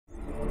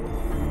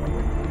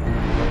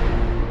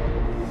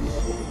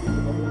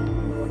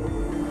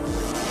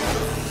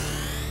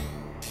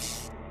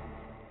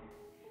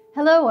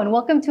Hello and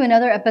welcome to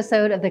another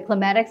episode of the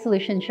Climatic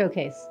Solution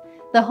Showcase,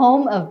 the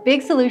home of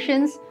big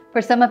solutions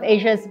for some of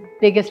Asia's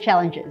biggest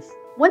challenges.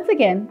 Once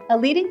again, a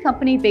leading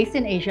company based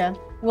in Asia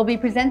will be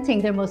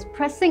presenting their most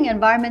pressing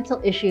environmental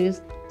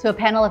issues to a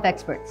panel of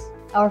experts.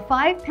 Our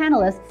 5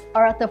 panelists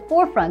are at the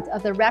forefront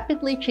of the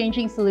rapidly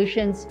changing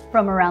solutions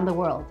from around the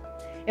world.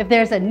 If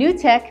there's a new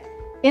tech,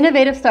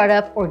 innovative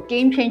startup, or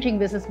game-changing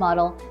business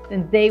model,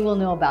 then they will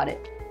know about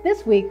it.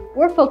 This week,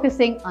 we're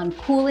focusing on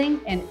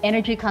cooling and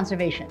energy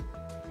conservation.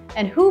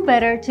 And who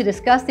better to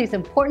discuss these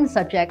important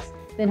subjects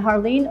than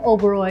Harleen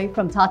Oberoi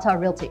from Tata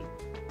Realty.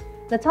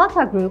 The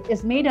Tata Group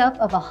is made up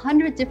of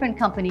 100 different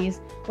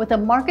companies with a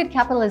market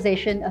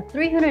capitalization of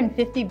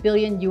 $350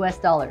 billion US.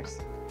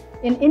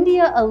 In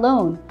India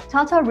alone,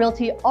 Tata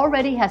Realty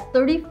already has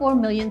 34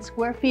 million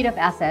square feet of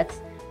assets,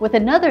 with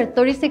another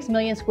 36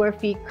 million square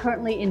feet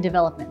currently in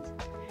development.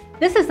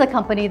 This is the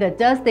company that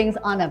does things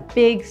on a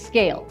big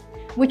scale,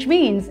 which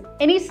means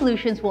any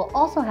solutions will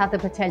also have the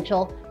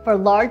potential for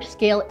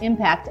large-scale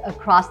impact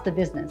across the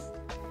business.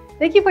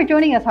 Thank you for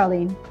joining us,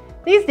 Harleen.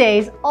 These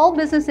days, all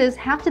businesses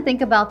have to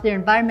think about their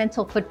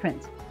environmental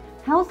footprint.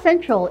 How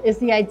central is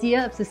the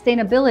idea of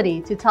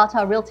sustainability to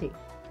Tata Realty?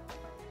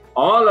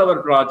 All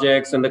our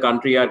projects in the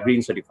country are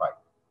green certified.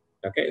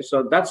 Okay,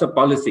 so that's a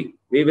policy.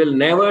 We will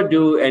never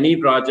do any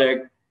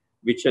project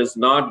which is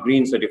not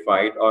green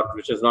certified or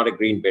which is not a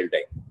green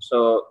building.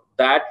 So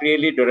that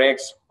really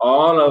directs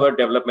all our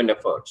development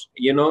efforts.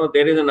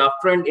 There is an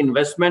upfront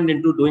investment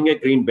into doing a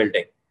green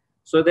building.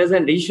 So there's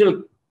an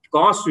additional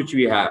cost which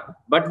we have.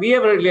 But we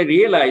have really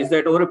realized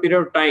that over a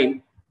period of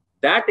time,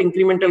 that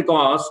incremental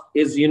cost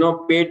is,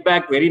 paid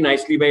back very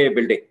nicely by a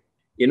building,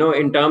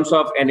 in terms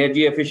of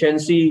energy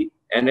efficiency,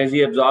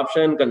 energy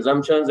absorption,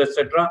 consumptions,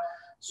 etc.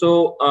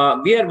 So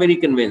we are very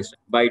convinced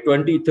by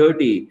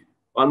 2030,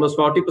 almost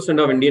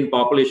 40% of Indian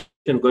population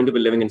is going to be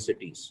living in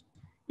cities.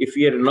 If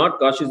we are not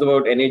cautious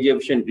about energy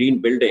efficient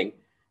green building,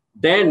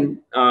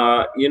 then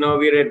we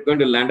are going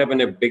to land up in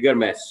a bigger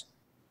mess.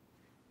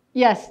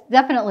 Yes,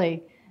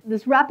 definitely.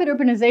 This rapid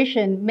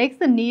urbanization makes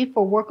the need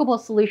for workable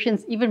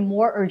solutions even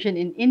more urgent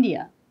in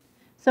India.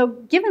 So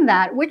given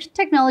that, which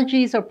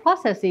technologies or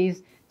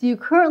processes do you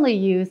currently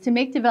use to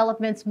make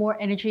developments more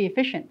energy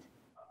efficient?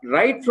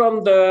 Right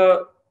from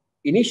the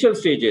initial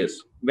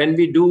stages, when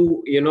we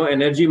do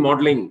energy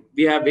modeling,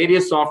 we have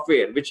various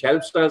software which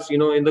helps us in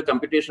the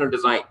computational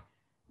design.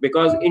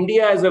 Because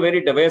India is a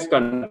very diverse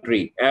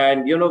country,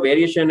 and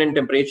variation in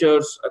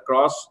temperatures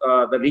across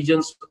the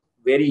regions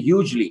vary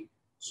hugely.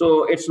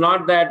 So it's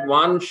not that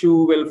one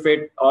shoe will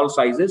fit all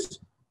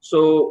sizes.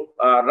 So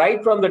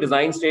right from the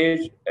design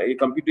stage,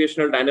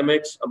 computational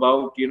dynamics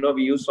about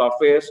we use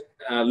softwares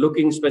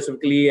looking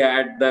specifically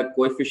at the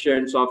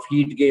coefficients of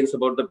heat gains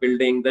about the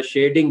building, the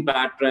shading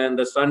pattern,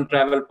 the sun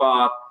travel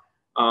path,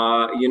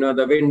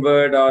 the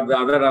windward or the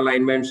other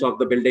alignments of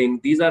the building.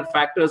 These are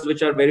factors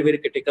which are very, very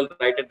critical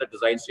right at the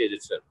design stage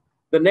itself.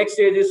 The next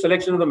stage is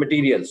selection of the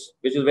materials,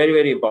 which is very,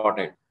 very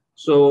important.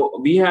 So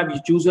we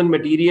have chosen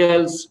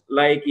materials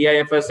like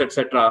EIFS,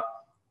 etc.,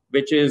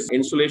 which is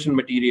insulation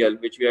material,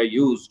 which we are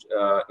used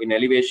in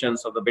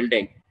elevations of the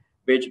building,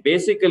 which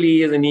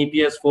basically is an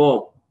EPS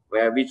foam,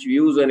 which we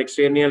use an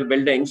external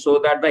building so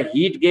that the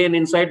heat gain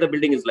inside the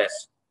building is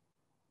less.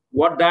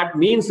 What that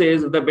means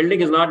is if the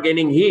building is not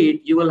gaining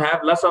heat, you will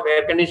have less of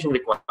air conditioning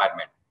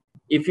requirement.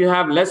 If you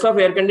have less of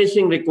air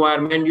conditioning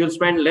requirement, you'll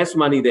spend less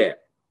money there.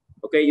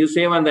 Okay, you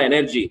save on the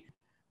energy.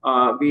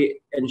 We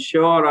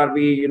ensure or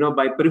we,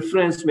 by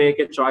preference, make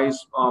a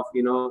choice of,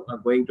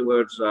 going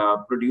towards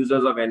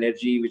producers of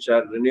energy which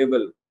are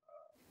renewable.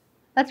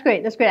 That's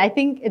great. That's great. I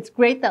think it's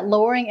great that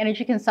lowering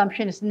energy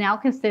consumption is now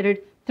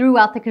considered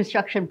throughout the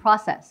construction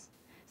process.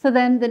 So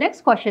then the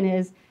next question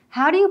is,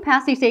 how do you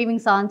pass these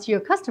savings on to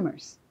your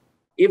customers?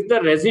 If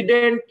the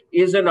resident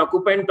is an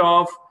occupant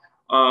of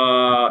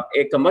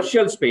a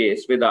commercial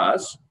space with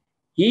us,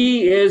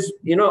 he is,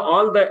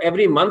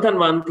 every month and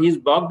month, he's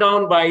bogged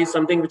down by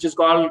something which is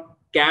called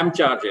CAM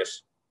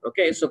charges.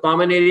 Okay, so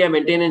common area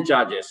maintenance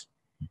charges,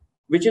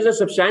 which is a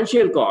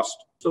substantial cost.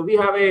 So we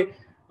have a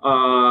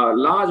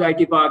large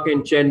IT park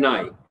in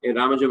Chennai, in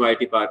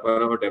Ramajam IT Park,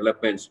 one of our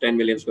developments, 10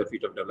 million square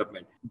feet of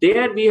development.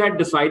 There we had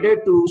decided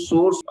to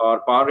source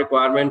our power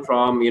requirement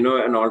from,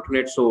 an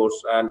alternate source,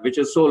 and which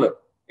is solar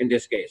in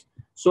this case.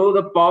 So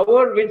the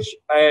power which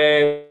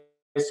a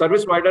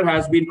service provider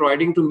has been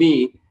providing to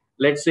me,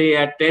 let's say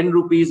at 10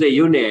 rupees a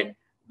unit,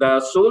 the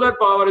solar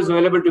power is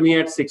available to me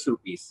at 6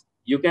 rupees.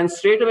 You can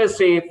straight away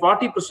say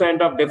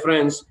 40% of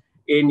difference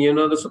in,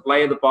 the supply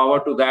of the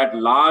power to that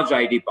large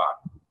IT park.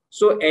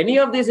 So any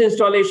of these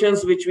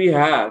installations which we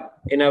have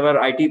in our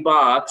IT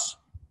parks,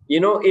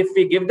 if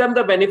we give them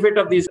the benefit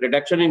of this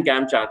reduction in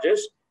CAM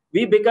charges,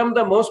 we become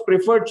the most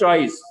preferred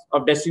choice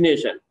of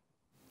destination.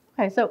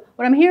 Okay, so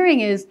what I'm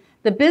hearing is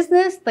the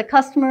business, the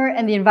customer,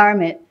 and the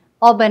environment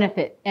all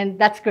benefit, and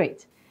that's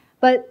great.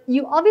 But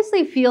you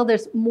obviously feel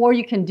there's more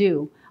you can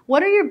do.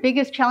 What are your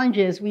biggest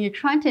challenges when you're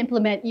trying to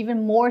implement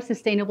even more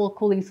sustainable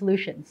cooling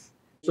solutions?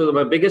 So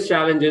my biggest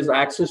challenge is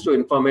access to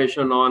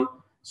information on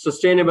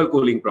sustainable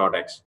cooling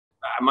products.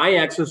 my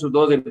access to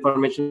those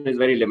information is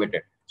very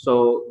limited.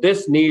 So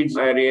this needs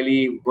a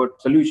really good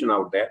solution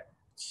out there.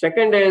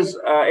 Second is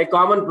a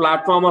common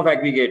platform of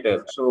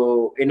aggregators.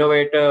 So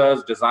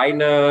innovators,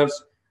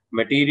 designers,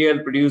 material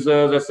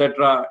producers,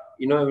 etc.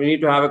 We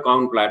need to have a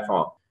common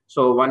platform.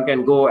 So one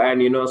can go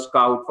and,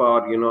 scout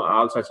for,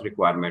 all such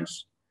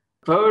requirements.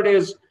 Third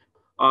is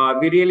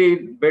we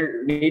really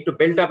need to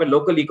build up a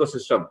local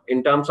ecosystem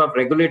in terms of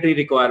regulatory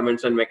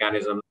requirements and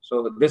mechanisms.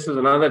 So this is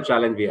another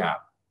challenge we have.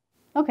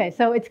 Okay,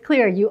 so it's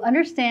clear you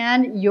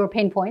understand your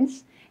pain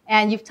points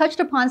and you've touched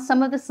upon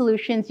some of the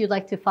solutions you'd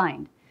like to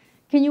find.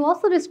 Can you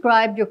also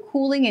describe your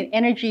cooling and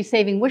energy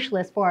saving wish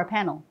list for our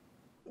panel?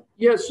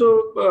 Yeah,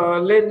 so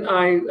Lynn,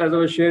 as I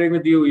was sharing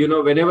with you,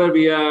 whenever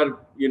we are,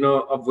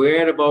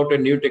 aware about a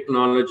new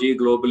technology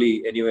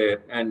globally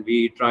anywhere, and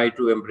we try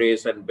to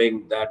embrace and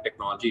bring that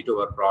technology to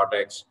our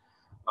projects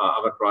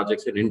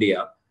in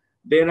India,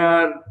 there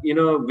are,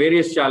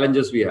 various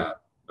challenges we have.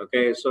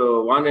 Okay,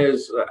 so one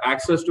is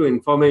access to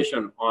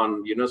information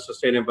on,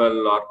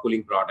 sustainable or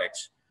cooling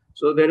products.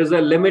 So there is a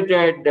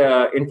limited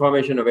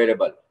information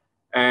available,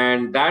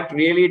 and that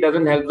really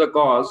doesn't help the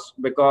cause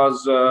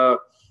because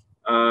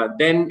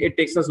then it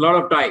takes us a lot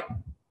of time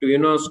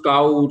to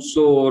scout,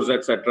 source,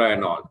 etc.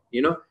 and all.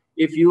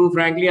 If you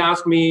frankly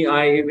ask me,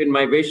 in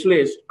my wish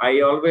list,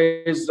 I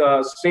always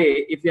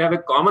say if you have a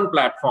common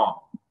platform,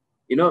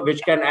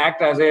 which can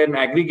act as an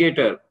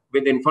aggregator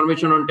with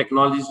information on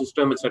technology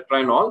system,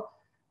 etc. and all,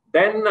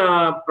 then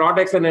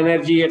products and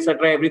energy,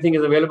 etc. everything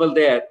is available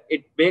there.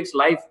 It makes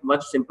life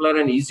much simpler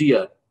and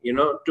easier,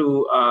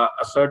 to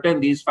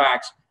ascertain these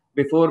facts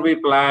before we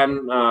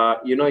plan,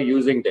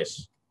 using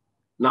this.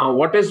 Now,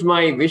 what is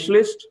my wish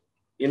list?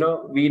 We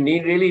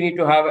really need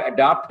to have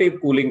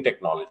adaptive cooling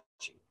technology.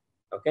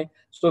 Okay,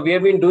 so we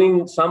have been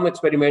doing some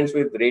experiments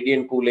with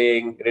radiant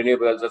cooling,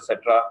 renewables,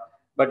 etc.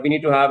 But we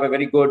need to have a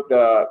very good,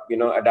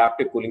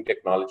 adaptive cooling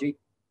technology.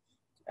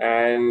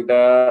 And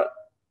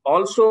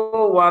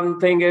also, one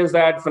thing is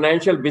that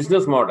financial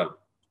business model.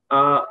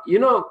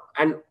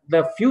 And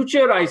the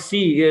future I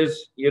see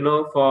is,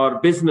 for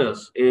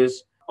business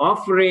is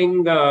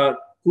offering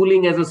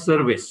cooling as a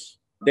service.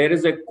 There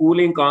is a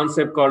cooling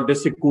concept called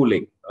district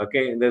cooling.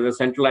 Okay, there's a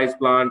centralized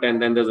plant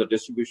and then there's a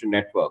distribution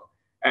network.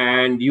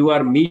 And you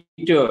are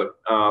metered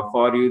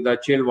for the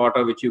chill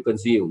water which you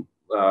consume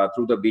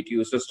through the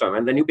BTU system,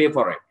 and then you pay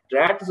for it.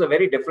 That is a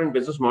very different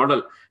business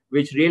model,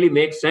 which really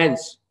makes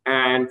sense.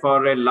 And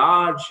for a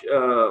large,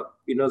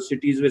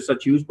 cities with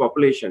such huge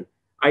population,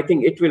 I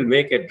think it will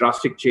make a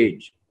drastic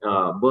change,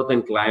 both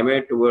in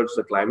towards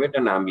the climate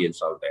and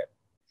ambience out there.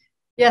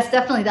 Yes,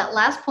 definitely. That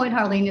last point,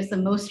 Harleen, is the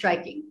most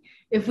striking.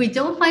 If we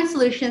don't find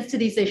solutions to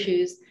these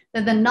issues,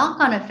 then the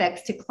knock-on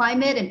effects to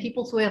climate and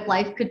people's way of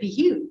life could be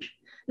huge,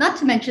 not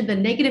to mention the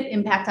negative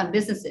impact on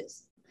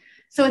businesses.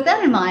 So with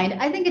that in mind,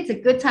 I think it's a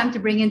good time to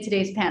bring in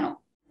today's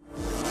panel.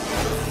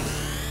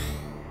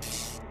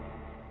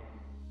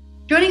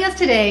 Joining us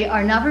today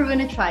are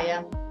Navarun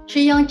Acharya,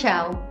 Shiyang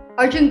Chow,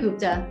 Arjun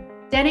Gupta,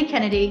 Danny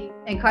Kennedy,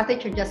 and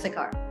Karthik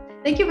Chandrasekhar.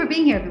 Thank you for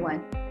being here,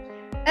 everyone.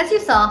 As you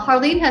saw,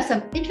 Harleen has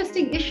some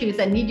interesting issues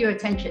that need your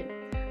attention.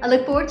 I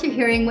look forward to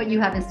hearing what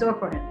you have in store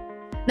for him.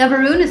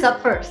 Navarun is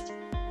up first.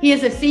 He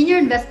is a senior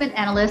investment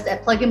analyst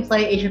at Plug and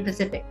Play Asia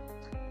Pacific.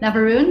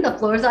 Navarun, the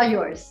floors are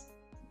yours.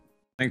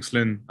 Thanks,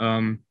 Lynn.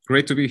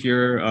 Great to be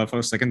here for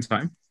a second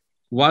time.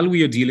 While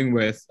we are dealing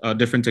with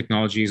different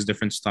technologies,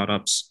 different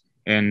startups,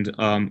 and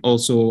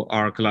also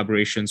our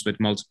collaborations with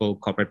multiple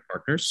corporate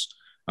partners,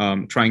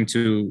 trying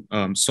to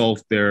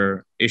solve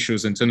their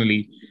issues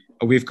internally,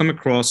 we've come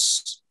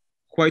across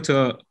quite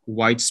a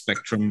wide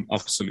spectrum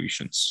of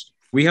solutions.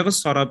 We have a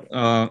startup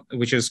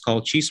which is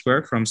called Chi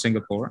Square from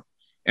Singapore.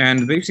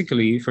 And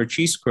basically for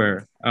Chi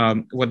Square,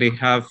 what they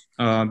have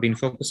been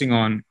focusing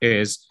on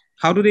is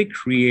how do they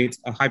create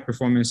a high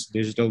performance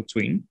digital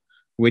twin,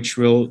 which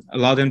will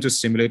allow them to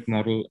simulate,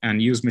 model,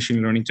 and use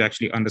machine learning to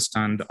actually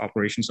understand the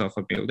operations of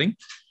a building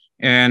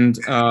and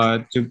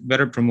to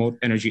better promote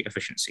energy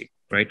efficiency,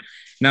 right?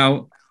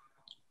 Now,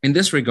 in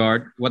this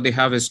regard, what they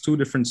have is two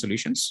different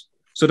solutions.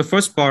 So the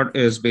first part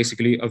is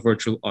basically a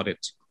virtual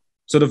audit.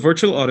 So the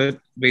virtual audit,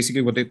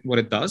 basically what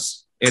it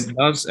does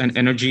an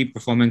energy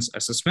performance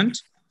assessment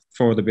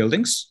for the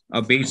buildings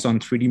based on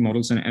 3D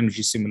models and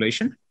energy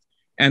simulation.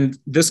 And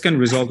this can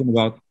result in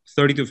about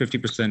 30 to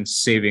 50%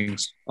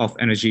 savings of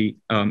energy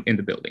in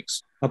the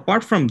buildings.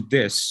 Apart from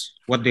this,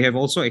 what they have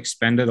also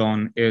expanded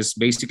on is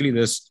basically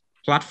this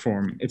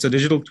platform. It's a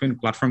digital twin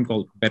platform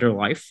called Better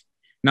Life.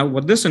 Now,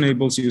 what this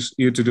enables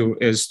you to do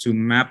is to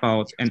map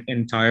out an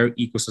entire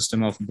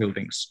ecosystem of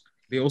buildings.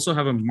 They also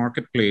have a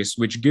marketplace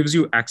which gives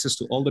you access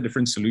to all the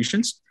different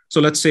solutions.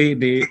 So let's say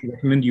they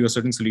recommend you a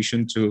certain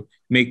solution to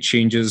make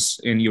changes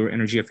in your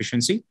energy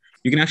efficiency.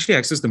 You can actually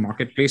access the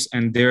marketplace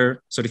and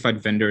their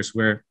certified vendors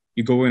where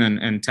you go in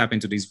and tap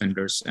into these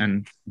vendors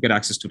and get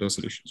access to those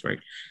solutions, right?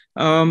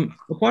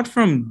 Apart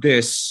from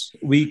this,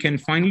 we can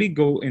finally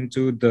go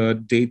into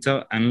the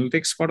data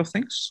analytics part of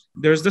things.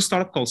 There's this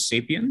startup called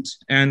Sapient,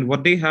 and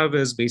what they have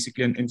is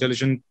basically an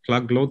intelligent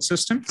plug load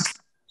system.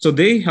 So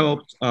they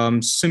helped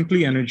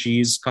Simply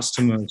Energy's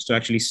customers to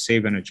actually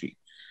save energy.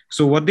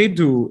 So what they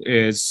do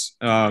is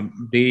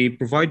they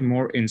provide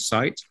more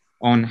insight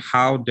on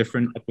how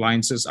different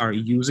appliances are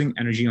using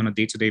energy on a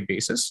day-to-day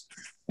basis.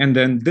 And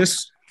then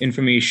this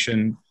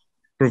information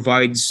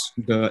provides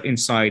the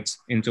insight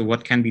into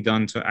what can be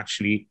done to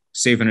actually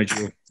save energy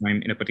over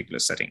time in a particular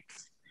setting.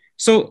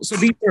 So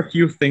these are a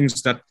few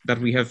things that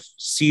we have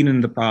seen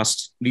in the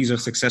past. These are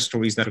success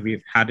stories that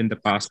we've had in the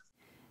past.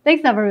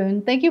 Thanks,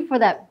 Navaroon. Thank you for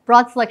that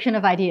broad selection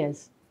of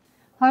ideas.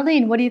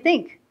 Harleen, what do you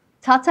think?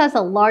 Tata is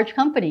a large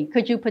company.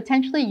 Could you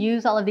potentially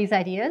use all of these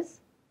ideas?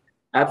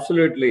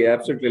 Absolutely,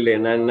 absolutely.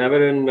 And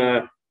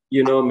Navarin,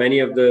 many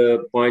of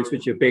the points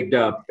which you picked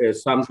up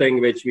is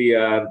something which we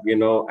are,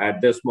 at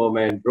this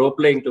moment,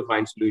 role-playing to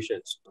find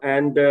solutions.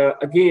 And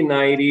again,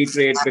 I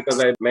reiterate,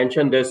 because I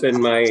mentioned this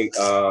in my,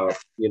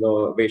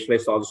 wish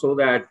list also,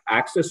 that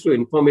access to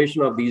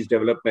information of these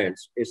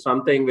developments is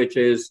something which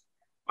is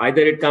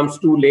either it comes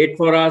too late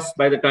for us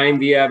by the time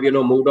we have,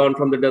 moved on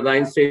from the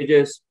design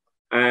stages.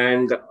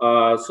 And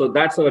so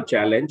that's our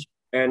challenge.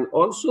 And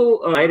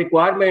also my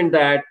requirement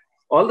that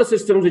all the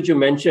systems which you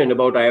mentioned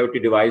about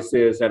IoT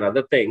devices and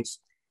other things,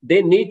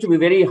 they need to be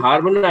very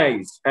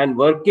harmonized and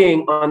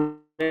working on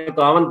a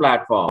common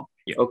platform.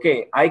 Yeah.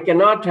 Okay, I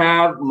cannot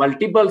have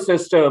multiple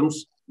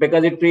systems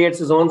because it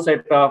creates its own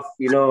set of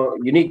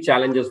unique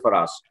challenges for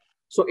us.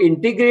 So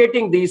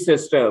integrating these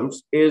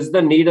systems is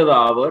the need of the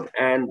hour,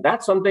 and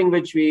that's something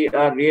which we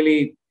are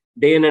really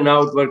day in and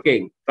out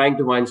working, trying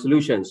to find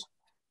solutions.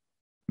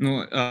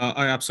 No,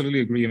 I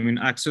absolutely agree. I mean,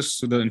 access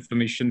to the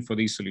information for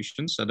these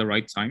solutions at the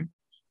right time.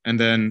 And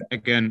then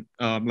again,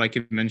 like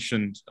you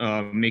mentioned,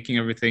 making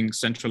everything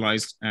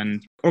centralized,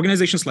 and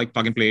organizations like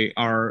Plug and Play,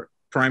 our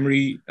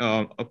primary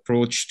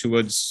approach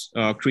towards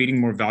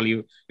creating more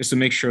value is to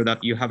make sure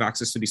that you have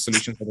access to these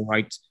solutions at the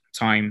right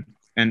time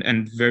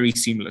and very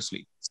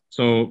seamlessly.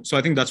 So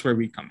I think that's where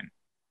we come in.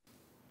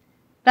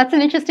 That's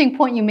an interesting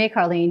point you make,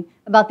 Harleen,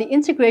 about the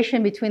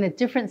integration between the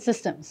different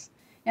systems.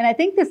 And I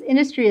think this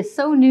industry is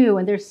so new,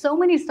 and there's so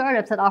many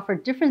startups that offer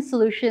different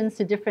solutions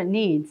to different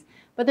needs,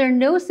 but there are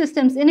no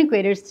systems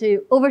integrators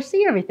to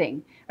oversee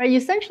everything, right? You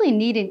essentially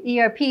need an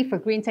ERP for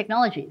green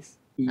technologies.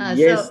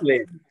 Yes,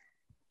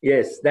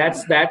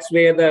 that's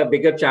where the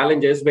bigger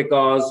challenge is,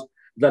 because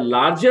the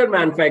larger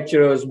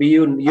manufacturers, be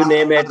you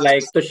name it,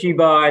 like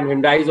Toshiba and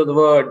Hyundai's of the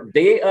world,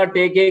 they are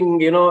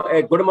taking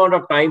a good amount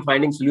of time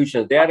finding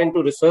solutions. They are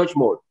into research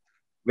mode,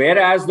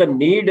 whereas the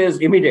need is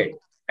immediate.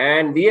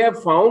 And we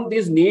have found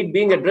this need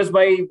being addressed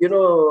by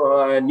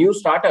new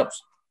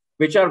startups,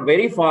 which are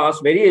very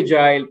fast, very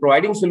agile,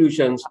 providing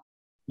solutions.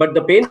 But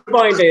the pain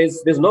point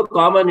is there's no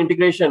common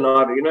integration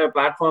or a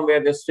platform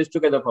where they stitch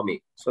together for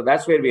me. So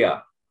that's where we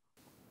are.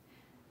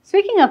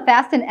 Speaking of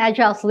fast and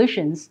agile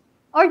solutions,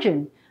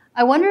 Arjun,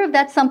 I wonder if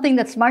that's something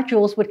that Smart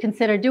Joules would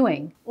consider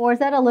doing, or is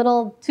that a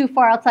little too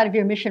far outside of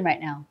your mission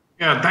right now?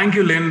 Yeah, thank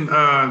you, Lynn.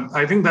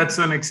 I think that's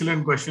an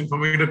excellent question for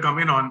me to come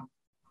in on.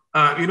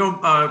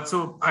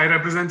 So I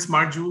represent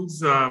Smart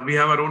Joules. We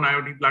have our own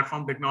IoT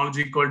platform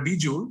technology called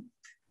D-Joule.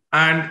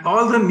 And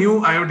all the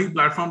new IoT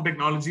platform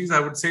technologies, I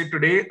would say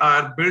today,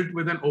 are built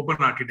with an open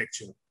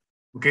architecture.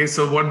 Okay,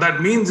 so what that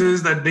means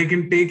is that they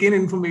can take in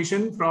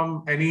information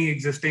from any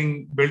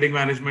existing building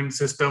management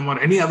system or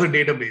any other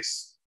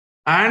database.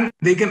 And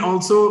they can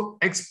also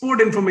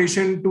export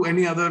information to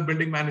any other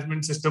building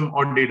management system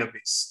or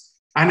database.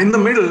 And in the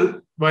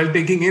middle, while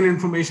taking in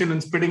information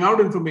and spitting out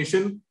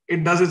information,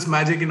 it does its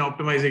magic in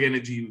optimizing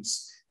energy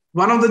use.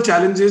 One of the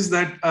challenges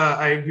that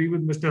I agree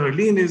with Mr.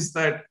 Harleen is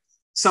that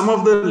some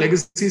of the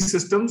legacy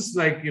systems,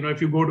 like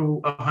if you go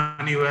to a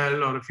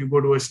Honeywell or if you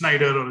go to a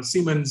Schneider or a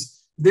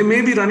Siemens, they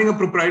may be running a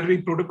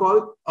proprietary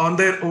protocol on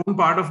their own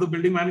part of the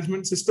building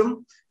management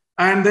system.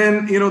 And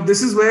then,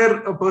 this is where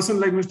a person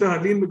like Mr.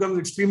 Harleen becomes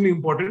extremely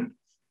important.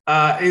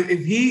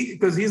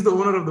 Because he's the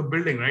owner of the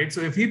building, right?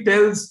 So if he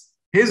tells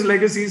his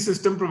legacy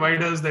system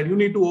providers that you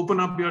need to open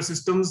up your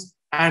systems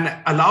and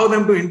allow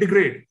them to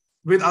integrate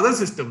with other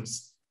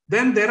systems,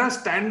 then there are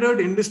standard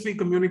industry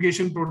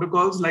communication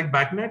protocols like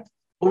BACnet,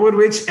 over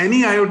which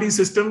any IoT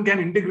system can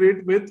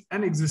integrate with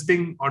an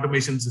existing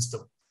automation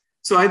system.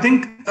 So I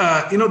think,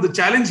 the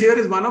challenge here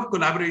is one of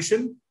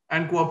collaboration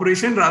and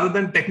cooperation rather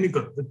than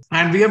technical.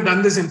 And we have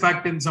done this, in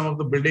fact, in some of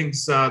the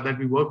buildings that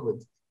we work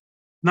with.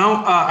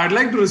 Now, I'd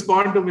like to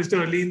respond to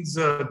Mr. Harleen's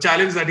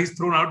challenge that he's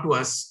thrown out to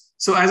us.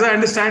 So as I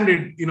understand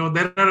it,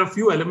 there are a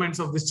few elements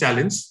of this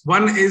challenge.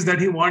 One is that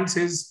he wants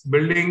his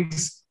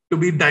buildings to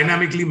be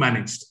dynamically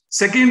managed.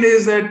 Second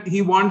is that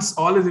he wants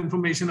all his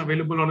information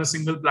available on a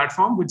single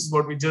platform, which is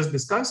what we just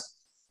discussed.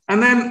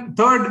 And then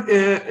third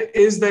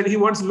is that he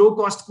wants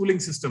low-cost cooling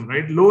system,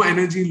 right? Low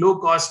energy, low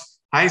cost,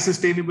 high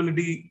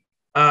sustainability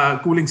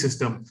cooling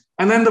system.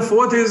 And then the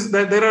fourth is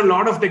that there are a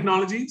lot of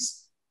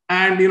technologies,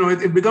 and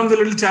it becomes a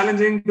little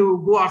challenging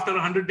to go after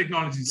 100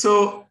 technologies.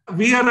 So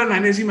we are an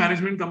energy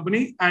management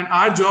company, and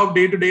our job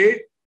day to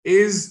day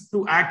is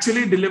to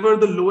actually deliver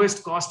the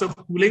lowest cost of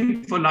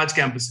cooling for large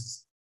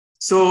campuses.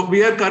 So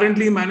we are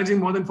currently managing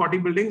more than 40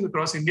 buildings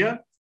across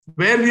India.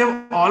 where we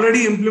have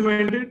already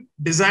implemented,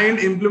 designed,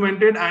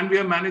 implemented, and we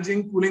are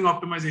managing cooling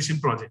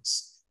optimization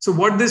projects. So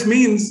what this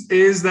means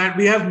is that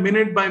we have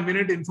minute by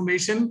minute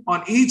information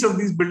on each of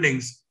these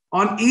buildings,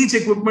 on each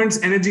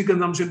equipment's energy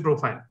consumption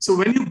profile. So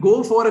when you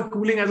go for a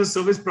cooling as a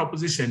service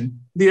proposition,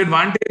 the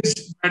advantage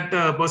that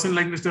a person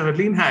like Mr.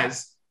 Harleen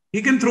has,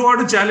 he can throw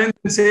out a challenge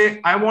and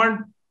say, I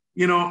want,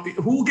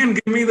 who can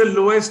give me the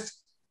lowest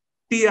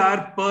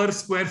TR per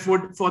square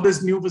foot for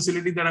this new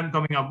facility that I'm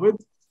coming up with?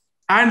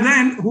 And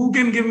then who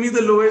can give me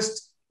the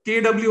lowest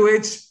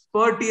kWh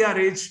per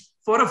TRH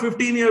for a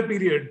 15-year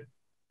period,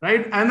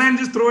 right? And then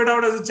just throw it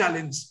out as a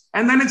challenge.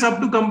 And then it's up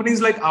to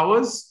companies like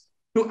ours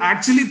to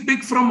actually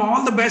pick from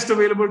all the best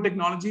available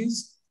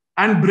technologies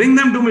and bring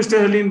them to Mr.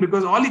 Harleen,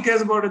 because all he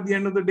cares about at the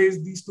end of the day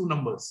is these two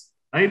numbers,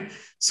 right?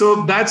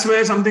 So that's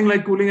where something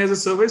like cooling as a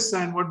service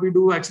and what we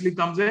do actually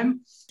comes in.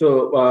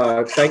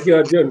 So thank you,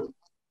 Arjun.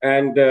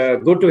 And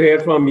good to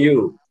hear from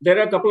you. There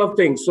are a couple of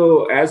things.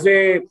 So as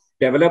a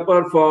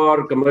developer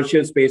for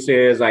commercial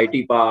spaces,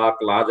 IT park,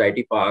 large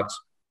IT parks,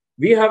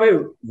 we have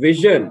a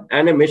vision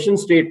and a mission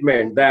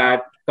statement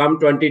that come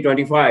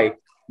 2025,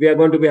 we are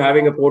going to be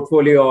having a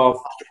portfolio of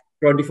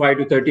 25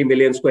 to 30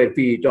 million square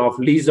feet of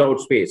leased out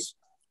space.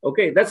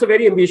 Okay, that's a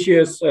very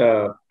ambitious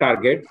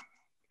target.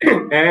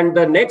 And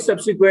the next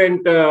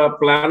subsequent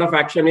plan of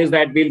action is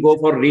that we'll go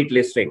for REIT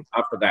listing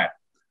after that.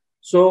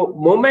 So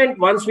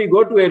once we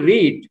go to a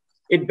REIT,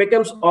 it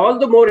becomes all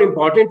the more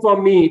important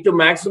for me to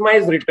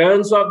maximize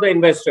returns of the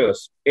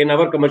investors in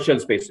our commercial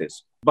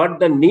spaces. But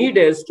the need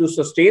is to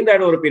sustain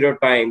that over a period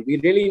of time. We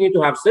really need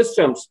to have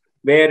systems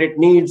where it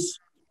needs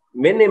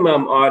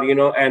minimum or,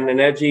 an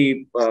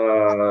energy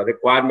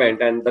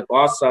requirement, and the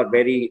costs are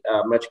very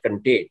much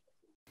contained.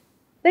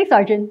 Thanks,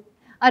 Arjun.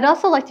 I'd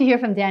also like to hear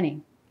from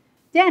Danny.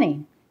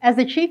 Danny, as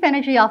the Chief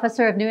Energy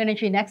Officer of New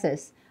Energy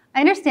Nexus,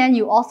 I understand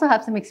you also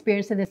have some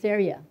experience in this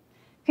area.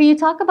 Can you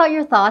talk about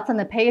your thoughts on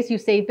the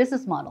pay-as-you-save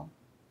business model?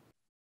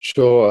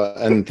 Sure,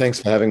 and thanks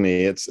for having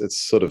me. It's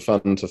sort of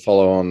fun to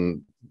follow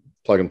on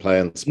Plug and Play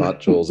and Smart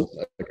Joules.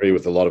 I agree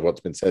with a lot of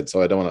what's been said,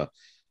 so I don't want to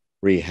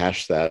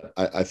rehash that.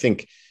 I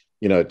think,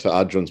 to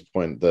Arjun's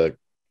point, the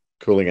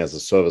cooling as a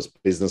service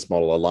business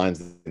model aligns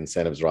the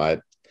incentives right,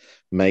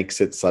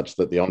 makes it such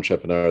that the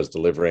entrepreneur is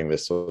delivering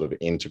this sort of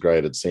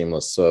integrated,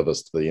 seamless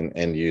service to the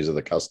end user,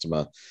 the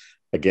customer,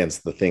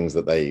 against the things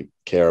that they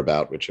care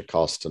about, which are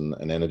cost and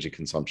energy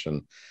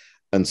consumption.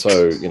 And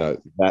so,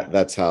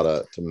 that's how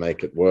to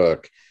make it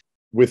work.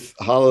 With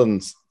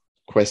Harlan's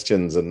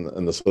questions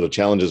and the sort of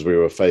challenges we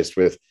were faced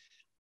with,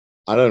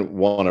 I don't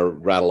want to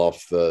rattle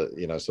off the,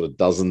 sort of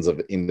dozens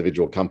of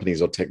individual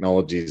companies or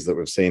technologies that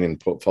we've seen in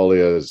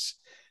portfolios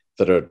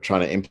that are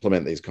trying to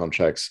implement these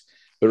contracts,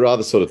 but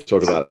rather sort of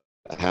talk about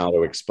how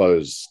to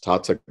expose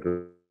Tata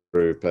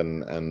Group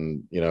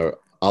and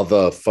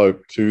other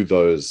folk to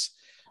those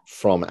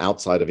from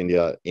outside of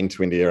India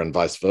into India and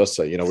vice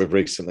versa. We've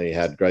recently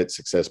had great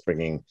success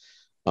bringing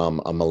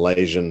a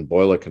Malaysian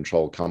boiler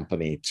control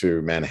company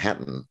to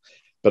Manhattan.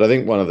 But I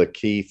think one of the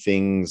key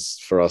things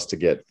for us to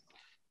get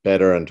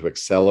better and to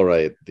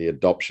accelerate the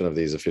adoption of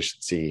these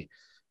efficiency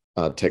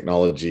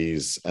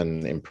technologies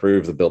and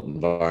improve the built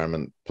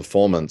environment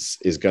performance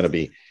is going to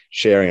be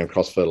sharing and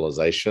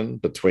cross-fertilization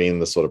between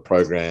the sort of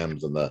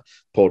programs and the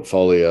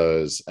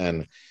portfolios.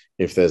 And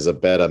if there's a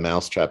better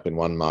mousetrap in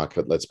one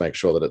market, let's make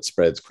sure that it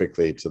spreads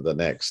quickly to the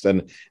next.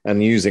 And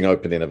using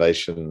open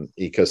innovation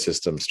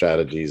ecosystem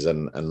strategies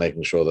and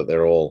making sure that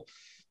they're all,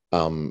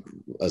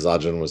 as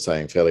Arjun was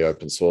saying, fairly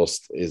open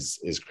sourced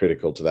is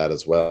critical to that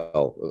as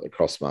well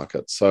across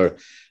markets. So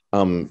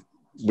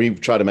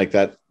we've tried to make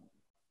that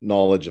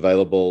knowledge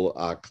available.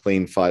 Our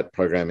Clean Fight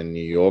program in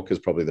New York is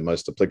probably the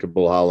most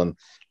applicable. Harlan,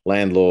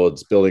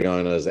 landlords, building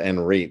owners, and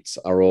REITs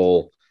are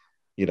all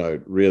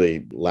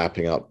really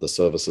lapping up the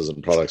services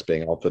and products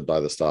being offered by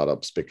the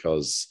startups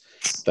because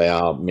they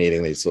are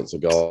meeting these sorts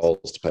of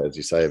goals to pay as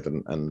you save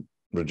and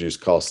reduce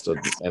cost of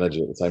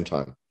energy at the same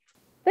time.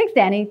 Thanks,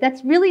 Danny.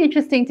 That's really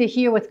interesting to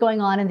hear what's going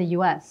on in the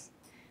US.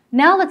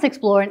 Now let's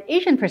explore an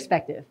Asian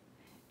perspective.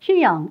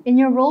 Xiyang, in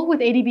your role with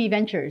ADB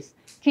Ventures,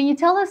 can you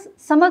tell us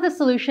some of the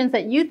solutions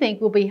that you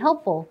think will be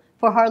helpful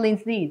for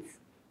Harleen's needs?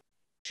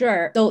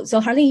 Sure. So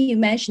Harleen, you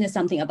mentioned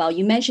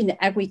the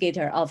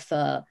aggregator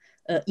of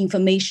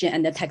information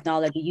and the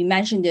technology. You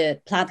mentioned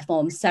the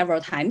platform several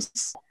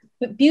times.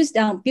 But built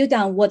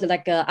on what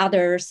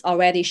others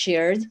already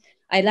shared,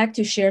 I'd like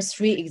to share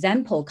 3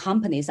 example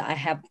companies I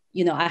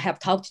have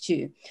talked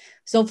to.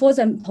 So for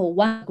example,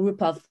 one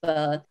group of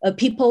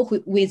people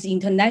with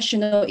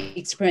international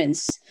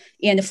experience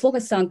and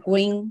focus on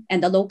green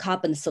and low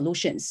carbon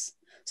solutions.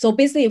 So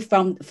basically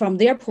from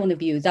their point of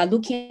view, they're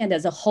looking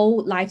at the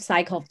whole life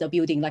cycle of the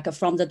building,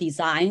 from the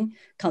design,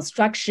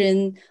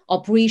 construction,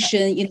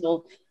 operation,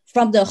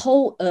 from the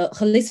whole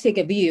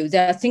holistic view.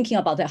 They're thinking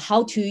about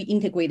how to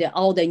integrate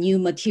all the new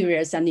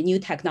materials and the new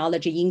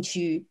technology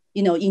into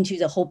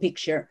the whole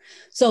picture.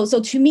 So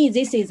to me,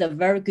 this is a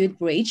very good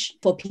bridge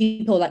for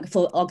people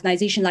for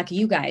organizations like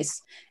you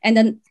guys. And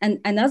then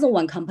another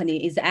one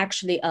company is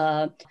actually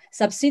a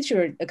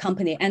subsidiary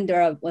company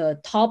under a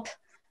top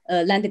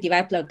land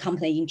developer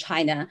company in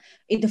China.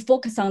 It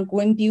focuses on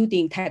green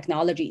building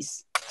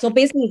technologies. So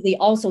basically, they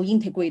also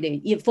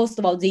integrated. First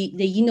of all, they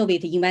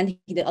innovated, invented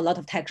a lot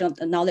of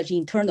technology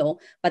internal,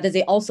 but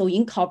they also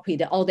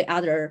incorporated all the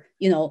other,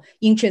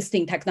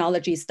 interesting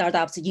technology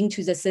startups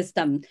into the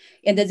system,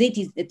 and they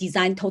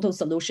design total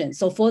solutions.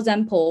 So, for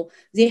example,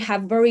 they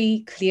have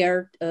very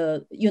clear,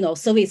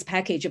 service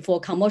package for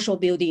commercial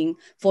building,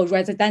 for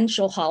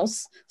residential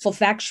house, for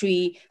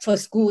factory, for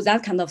school,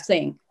 that kind of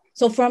thing.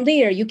 So from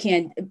there, you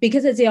can,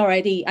 because they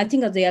already, I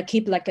think they are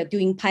keep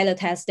doing pilot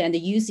test and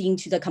using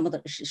to the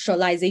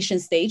commercialization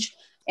stage,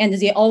 and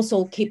they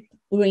also keep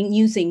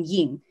using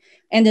in,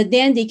 and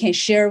then they can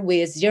share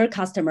with their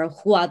customer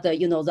who are the,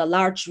 the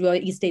large real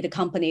estate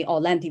company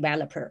or land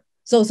developer.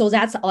 So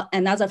that's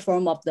another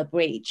form of the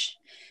bridge.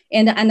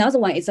 And another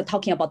one is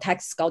talking about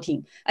tech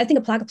scouting. I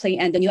think Plug Play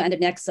and the New and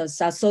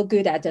Nexus are so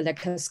good at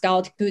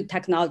scout good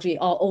technology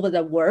all over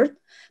the world,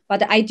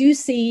 but I do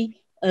see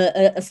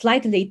a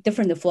slightly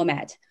different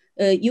format.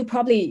 You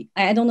probably,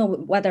 I don't know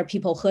whether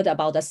people heard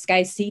about the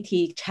Sky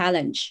City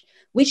Challenge,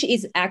 which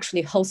is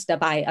actually hosted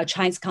by a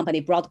Chinese company,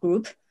 Broad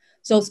Group.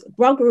 So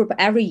Broad Group,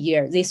 every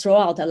year, they throw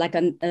out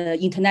an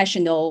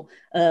international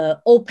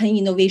open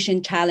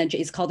innovation challenge.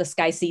 It's called the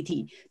Sky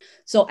City.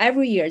 So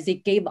every year they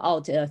gave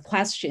out a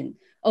question.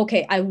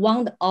 Okay, I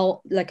want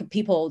all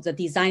people, the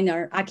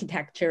designer,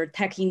 architecture,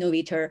 tech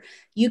innovator,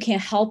 you can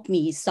help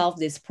me solve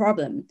this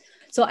problem.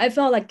 So I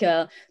felt like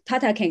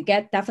Tata can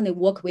definitely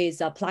work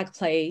with Plug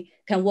Play,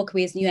 can work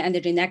with New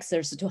Energy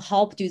Nexus to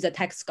help do the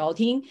tech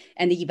scouting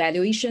and the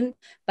evaluation.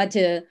 But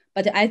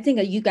I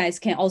think you guys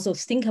can also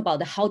think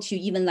about how to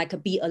even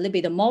be a little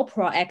bit more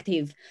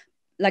proactive,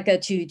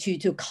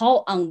 to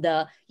call on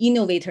the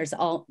innovators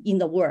in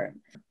the world.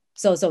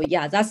 So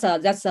yeah, that's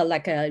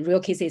real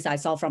cases I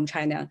saw from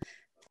China.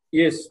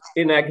 Yes,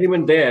 in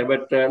agreement there.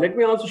 But let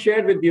me also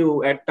share with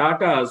you at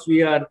Tata's,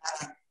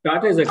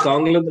 Tata is a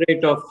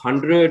conglomerate of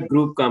 100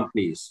 group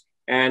companies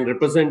and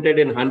represented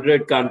in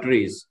 100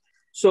 countries.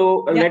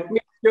 So let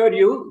me assure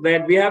you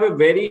that we have a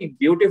very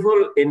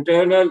beautiful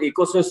internal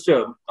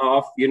ecosystem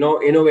of,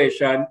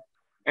 innovation,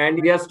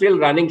 and we are still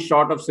running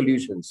short of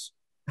solutions.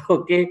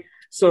 Okay.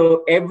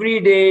 So every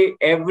day,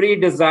 every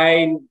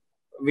design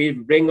we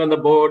bring on the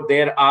board,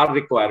 there are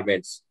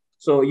requirements.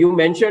 So you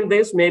mentioned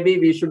this, maybe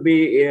we should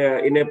be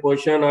in a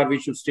position, or we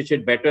should stitch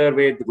it better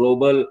with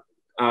global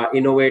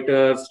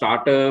innovators,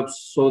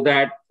 startups, so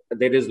that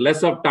there is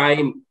less of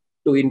time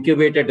to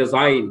incubate a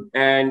design,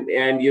 and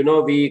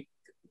we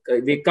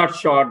cut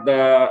short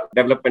the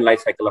development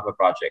life cycle of a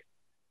project.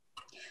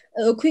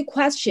 A quick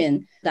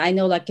question. I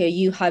know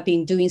you have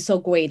been doing so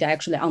great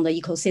actually on the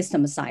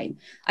ecosystem side.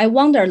 I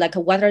wonder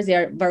whether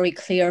there are very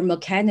clear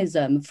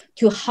mechanism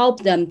to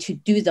help them to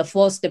do the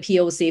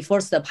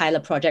POC, the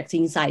pilot projects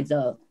inside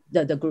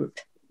the group.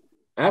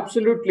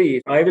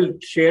 Absolutely. I will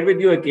share with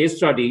you a case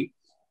study.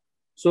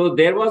 So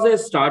there was a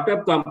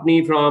startup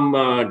company from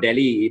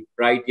Delhi,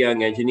 Bright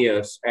Young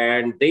Engineers,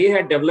 and they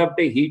had developed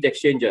a heat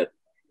exchanger.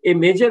 A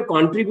major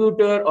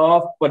contributor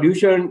of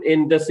pollution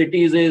in the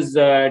cities is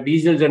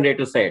diesel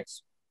generator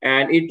sets,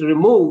 and it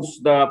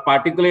removes the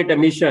particulate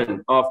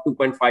emission of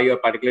 2.5 or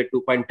particulate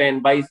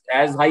 2.10 by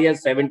as high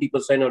as 70%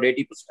 or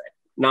 80%.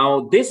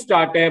 Now, this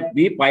startup,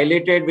 we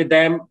piloted with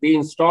them. We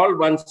installed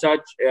one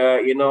such,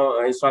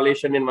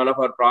 installation in one of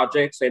our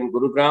projects in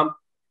Gurugram,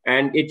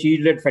 and it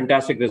yielded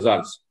fantastic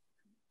results.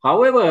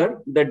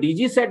 However, the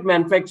DG set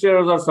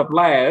manufacturers or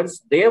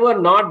suppliers, they were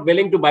not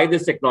willing to buy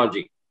this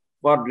technology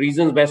for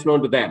reasons best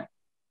known to them.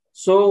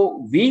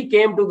 So we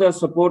came to the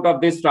support of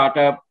this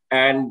startup,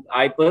 and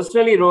I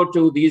personally wrote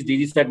to these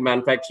DG set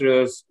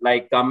manufacturers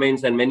like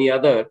Cummins and many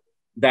other,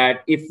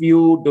 that if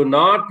you do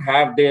not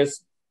have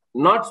this,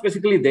 not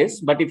specifically this,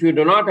 but if you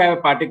do not have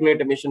a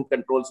particulate emission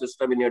control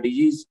system in your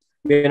DGs,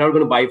 we're not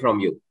going to buy from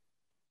you.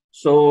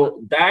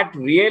 So that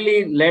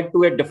really led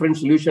to a different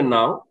solution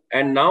now.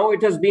 And now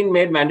it has been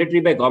made mandatory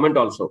by government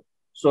also.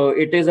 So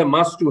it is a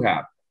must to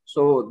have.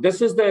 So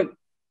this is the,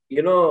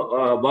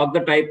 walk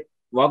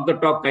the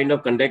talk kind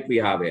of conduct we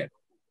have here.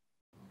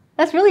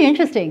 That's really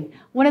interesting.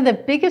 One of the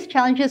biggest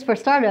challenges for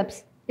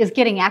startups is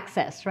getting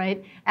access,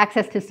 right?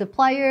 Access to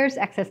suppliers,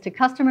 access to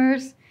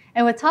customers.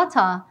 And with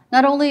Tata,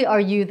 not only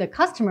are you the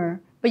customer,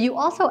 but you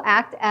also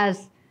act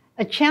as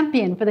a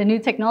champion for the new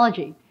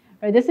technology.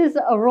 Right? This is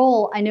a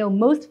role I know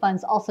most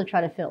funds also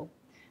try to fill.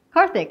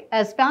 Karthik,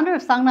 as founder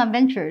of Sangnam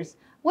Ventures,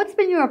 what's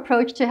been your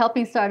approach to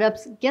helping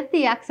startups get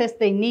the access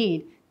they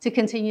need to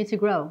continue to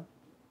grow?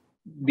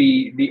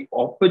 The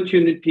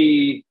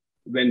opportunity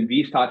when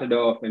we started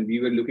off, and we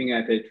were looking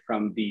at it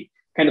from the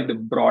kind of the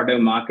broader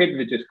market,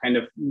 which is kind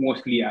of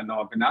mostly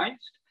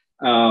unorganized.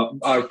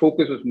 Our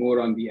focus was more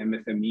on the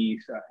MSMEs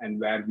and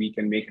where we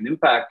can make an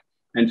impact.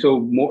 And so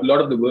a lot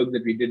of the work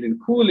that we did in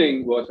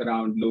cooling was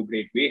around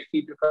low-grade waste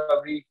heat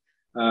recovery,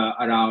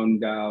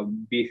 around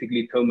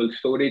basically thermal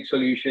storage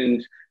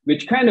solutions,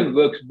 which kind of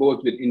works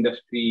both with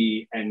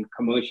industry and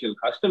commercial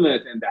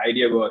customers. And the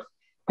idea was,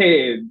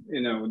 hey,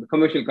 the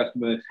commercial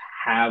customers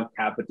have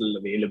capital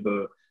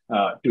available.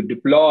 to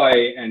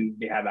deploy, and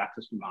they have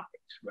access to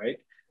markets, right?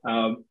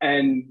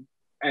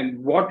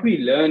 And what we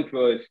learned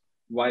was,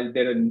 while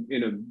there are,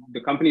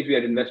 the companies we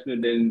had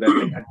invested in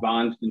were like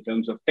advanced in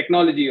terms of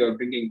technology or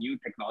bringing new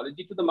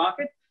technology to the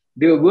market,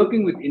 they were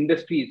working with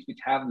industries which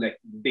have like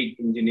big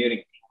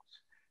engineering teams,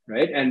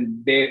 right?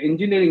 And their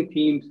engineering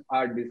teams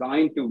are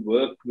designed to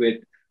work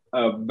with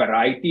a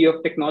variety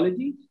of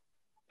technologies.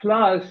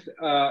 Plus,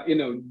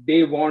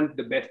 they want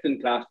the best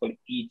in class for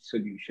each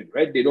solution,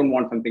 right? They don't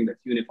want something that's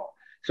uniform.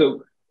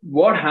 So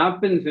what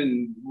happens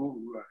in,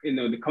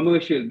 the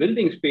commercial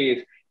building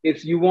space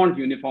is you want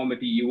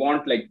uniformity, you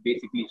want like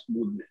basically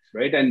smoothness,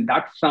 right? And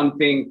that's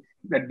something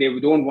that they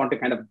don't want to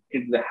kind of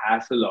get into the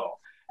hassle of.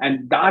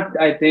 And that,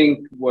 I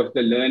think, was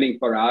the learning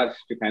for us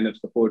to kind of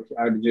support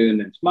Arjun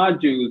and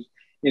Smart Juice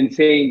in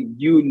saying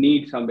you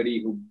need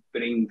somebody who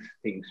brings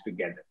things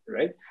together,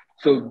 right?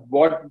 So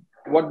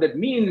what that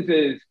means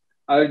is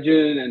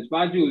Arjun and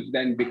Smart Juice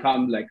then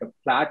become like a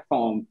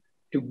platform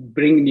to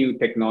bring new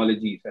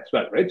technologies as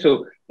well, right?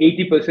 So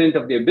 80%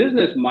 of their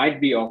business might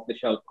be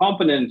off-the-shelf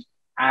components,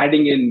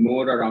 adding in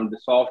more around the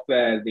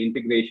software, the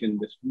integration,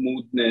 the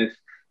smoothness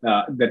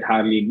that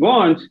Harleen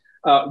wants,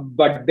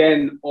 but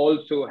then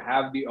also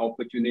have the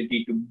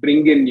opportunity to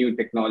bring in new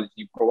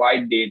technology,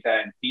 provide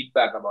data and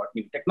feedback about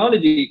new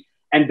technology,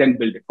 and then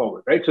build it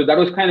forward, right? So that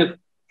was kind of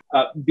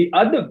the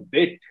other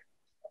bit.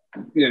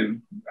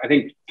 I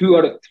think 2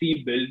 out of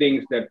 3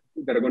 buildings that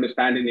are going to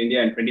stand in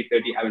India in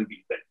 2030 haven't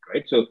been built,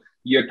 right? So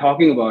you're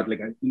talking about like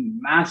a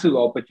massive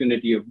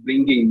opportunity of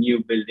bringing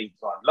new buildings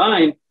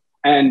online.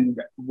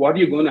 And what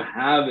you're going to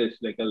have is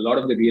like a lot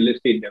of the real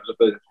estate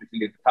developers,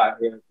 especially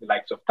the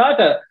likes of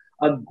Tata,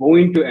 are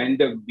going to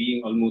end up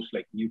being almost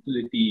like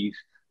utilities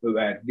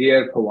where they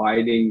are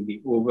providing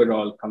the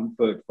overall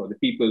comfort for the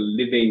people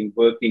living,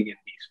 working in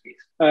these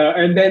spaces.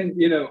 And then,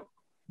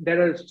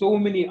 there are so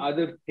many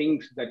other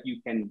things that you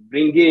can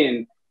bring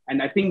in.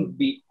 And I think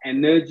the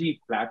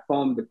energy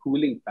platform, the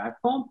cooling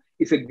platform,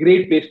 is a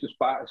great place to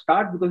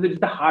start because it's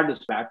the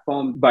hardest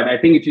platform. But I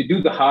think if you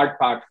do the hard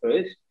part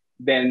first,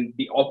 then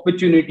the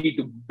opportunity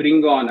to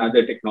bring on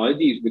other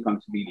technologies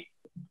becomes really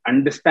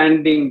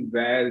understanding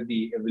where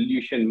the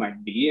evolution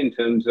might be in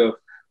terms of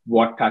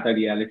what Tata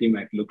Reality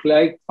might look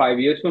like 5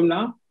 years from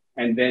now,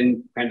 and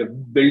then kind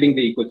of building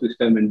the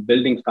ecosystem and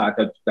building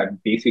startups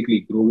that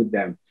basically grow with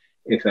them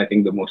is, I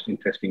think, the most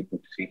interesting thing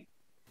to see.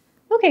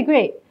 Okay,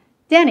 great.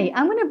 Danny,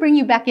 I'm going to bring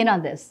you back in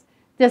on this.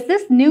 Does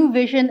this new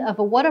vision of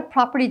what a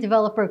property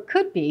developer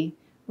could be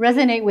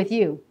resonate with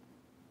you?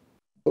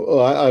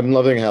 Well, I'm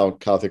loving how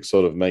Karthik's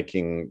sort of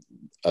making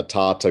a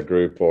Tata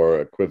group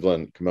or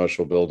equivalent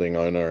commercial building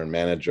owner and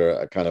manager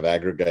a kind of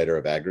aggregator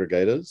of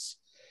aggregators.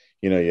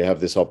 You have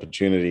this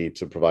opportunity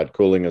to provide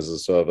cooling as a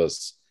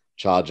service,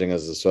 charging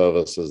as a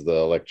service as the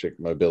electric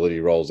mobility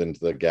rolls into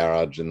the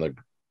garage in the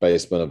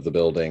basement of the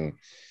building.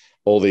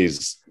 All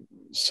these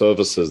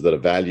services that are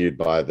valued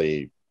by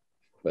the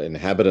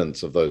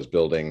inhabitants of those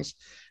buildings,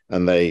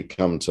 and they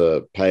come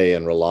to pay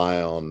and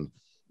rely on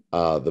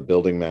the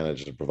building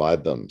manager to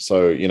provide them.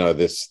 So,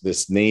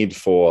 this need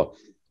for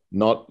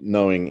not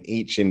knowing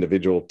each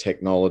individual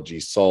technology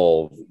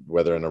solve,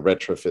 whether in a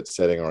retrofit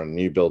setting or a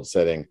new build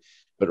setting,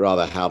 but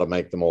rather how to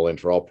make them all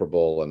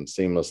interoperable and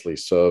seamlessly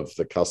serve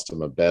the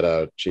customer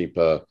better,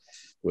 cheaper,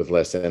 with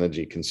less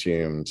energy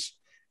consumed,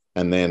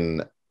 and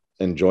then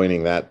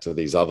joining that to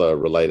these other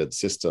related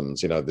systems,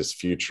 this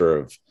future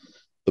of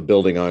the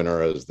building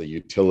owner as the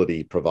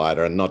utility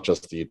provider, and not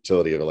just the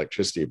utility of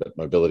electricity, but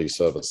mobility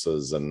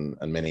services and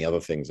many other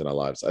things in our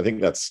lives. I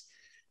think that's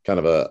kind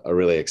of a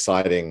really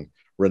exciting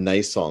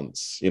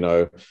renaissance.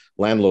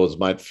 Landlords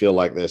might feel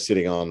like they're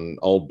sitting on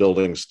old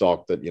building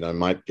stock that,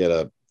 might get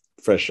a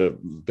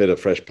bit of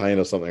fresh paint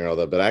or something or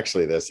other, but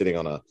actually they're sitting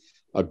on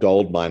a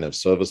gold mine of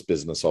service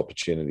business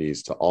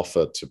opportunities to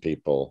offer to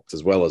people,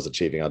 as well as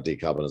achieving our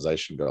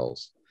decarbonization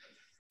goals.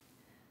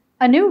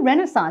 A new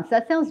renaissance,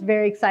 that sounds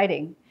very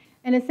exciting.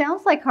 And it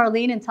sounds like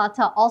Harleen and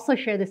Tata also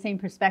share the same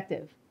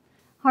perspective.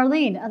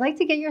 Harleen, I'd like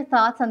to get your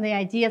thoughts on the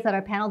ideas that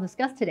our panel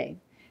discussed today.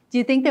 Do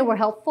you think they were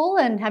helpful,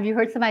 and have you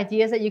heard some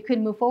ideas that you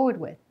could move forward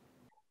with?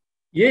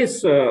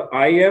 Yes,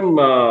 I am.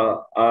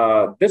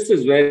 This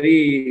is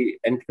very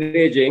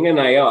encouraging and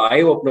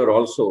eye-opener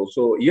also.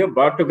 So you have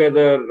brought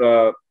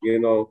together,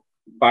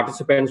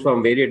 participants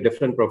from very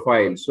different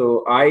profiles.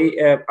 So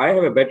I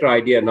have a better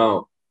idea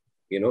now,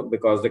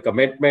 because the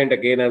commitment,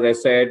 again, as I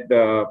said,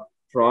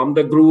 from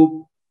the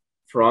group,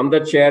 from the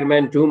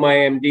chairman to my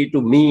MD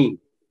to me,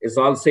 is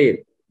all same.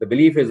 The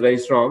belief is very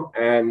strong,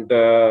 and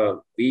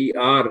we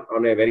are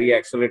on a very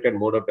accelerated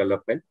mode of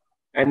development.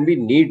 And we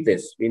need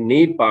this. We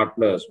need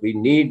partners. We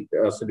need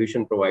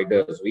solution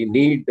providers. We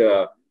need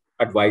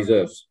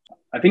advisors.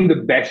 I think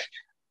the best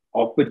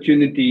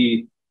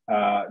opportunity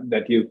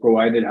that you've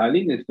provided,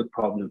 Harleen, is the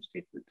problem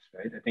statements,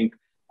 right? I think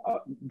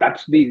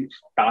that's the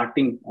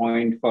starting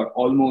point for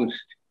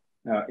almost,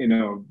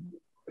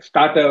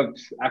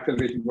 startups,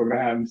 acceleration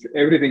programs,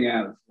 everything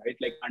else, right?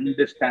 Like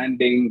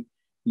understanding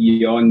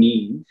your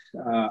needs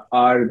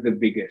are the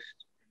biggest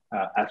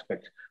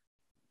aspects.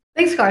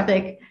 Thanks,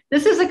 Karthik.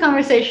 This is a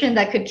conversation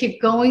that could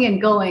keep going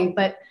and going,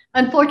 but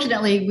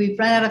unfortunately, we've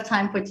run out of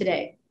time for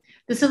today.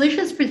 The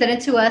solutions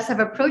presented to us have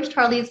approached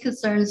Harleen's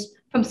concerns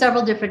from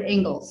several different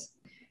angles.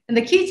 And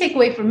the key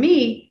takeaway for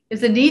me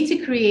is the need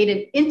to create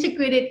an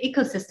integrated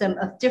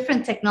ecosystem of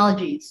different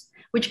technologies,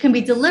 which can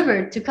be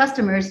delivered to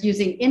customers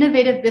using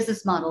innovative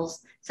business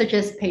models, such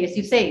as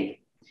pay-as-you-save.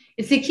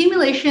 It's the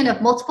accumulation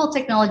of multiple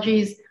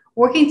technologies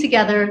working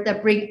together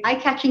that bring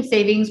eye-catching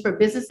savings for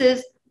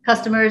businesses,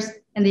 customers,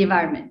 and the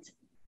environment.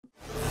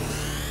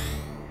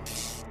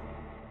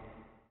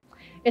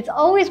 It's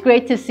always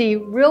great to see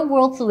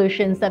real-world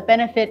solutions that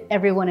benefit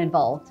everyone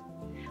involved.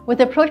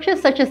 With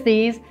approaches such as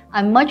these,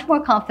 I'm much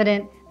more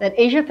confident that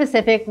Asia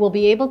Pacific will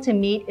be able to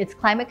meet its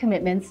climate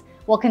commitments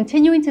while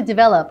continuing to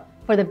develop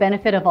for the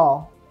benefit of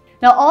all.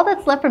 Now, all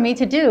that's left for me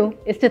to do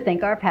is to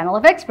thank our panel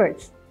of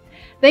experts.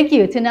 Thank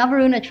you to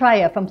Navarun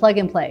Atraya from Plug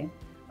and Play,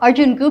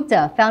 Arjun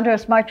Gupta, founder of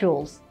Smart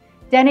Joules,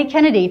 Danny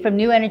Kennedy from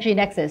New Energy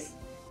Nexus,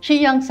 Chi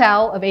Young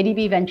Cao of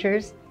ADB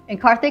Ventures,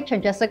 and Karthik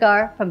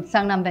Chandrasekhar from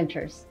Sangnam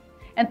Ventures.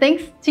 And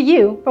thanks to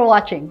you for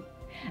watching.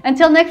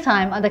 Until next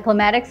time on the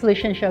Climatic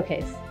Solution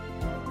Showcase.